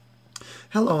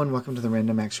Hello and welcome to the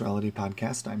Random Actuality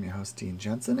Podcast. I'm your host, Dean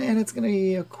Jensen, and it's going to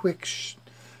be a quick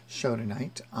show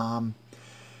tonight.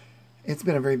 It's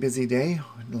been a very busy day,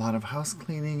 a lot of house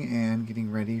cleaning and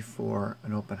getting ready for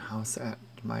an open house at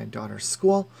my daughter's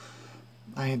school.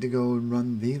 I had to go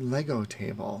run the Lego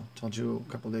table. Told you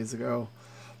a couple days ago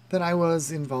that I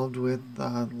was involved with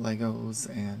Legos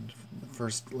and the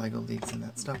first Lego leagues and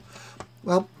that stuff.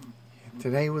 Well,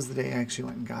 today was the day I actually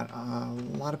went and got a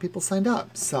lot of people signed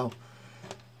up, so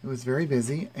it was very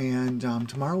busy, and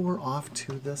tomorrow we're off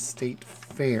to the state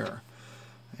fair.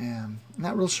 And I'm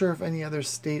not real sure if any other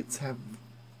states have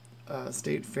a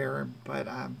state fair, but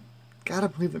I've got to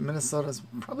believe that Minnesota's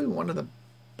probably one of the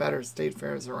better state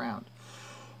fairs around.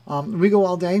 We go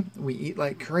all day, we eat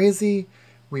like crazy,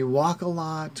 we walk a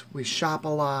lot, we shop a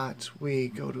lot, we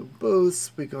go to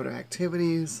booths, we go to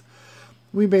activities.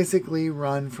 We basically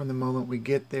run from the moment we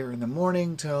get there in the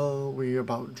morning till we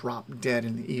about drop dead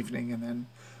in the evening, and then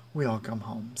we all come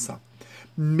home. So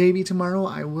maybe tomorrow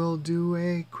I will do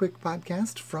a quick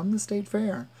podcast from the state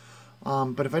fair.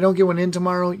 But if I don't get one in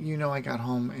tomorrow, you know I got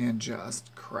home and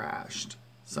just crashed.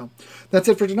 So that's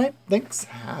it for tonight. Thanks.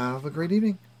 Have a great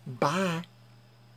evening. Bye.